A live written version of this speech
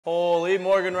Holy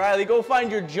Morgan Riley, go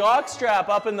find your jock strap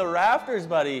up in the rafters,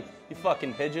 buddy. You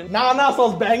fucking pigeon. Nah, so I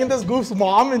was banging this goof's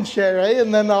mom and shit, right?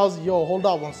 And then I was, yo, hold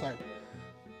up one sec.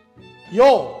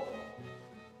 Yo,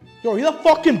 you the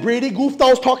fucking Brady goof that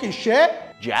was talking shit?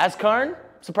 Jazz Karn?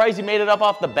 Surprised you made it up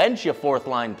off the bench, you fourth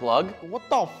line plug. What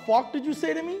the fuck did you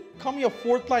say to me? Call me a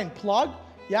fourth line plug?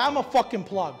 Yeah, I'm a fucking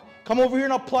plug. Come over here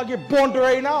and I'll plug your bond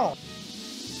right now.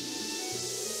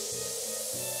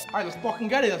 Alright, let's fucking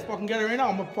get it. Let's fucking get it right now.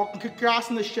 I'm gonna fucking kick your ass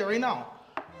in this shit right now.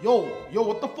 Yo,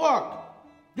 what the fuck?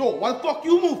 Yo, why the fuck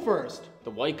you move first? The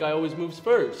white guy always moves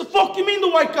first. The fuck you mean the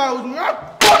white guy was moving?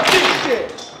 Fuck this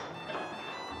shit!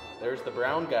 There's the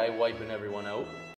brown guy wiping everyone out.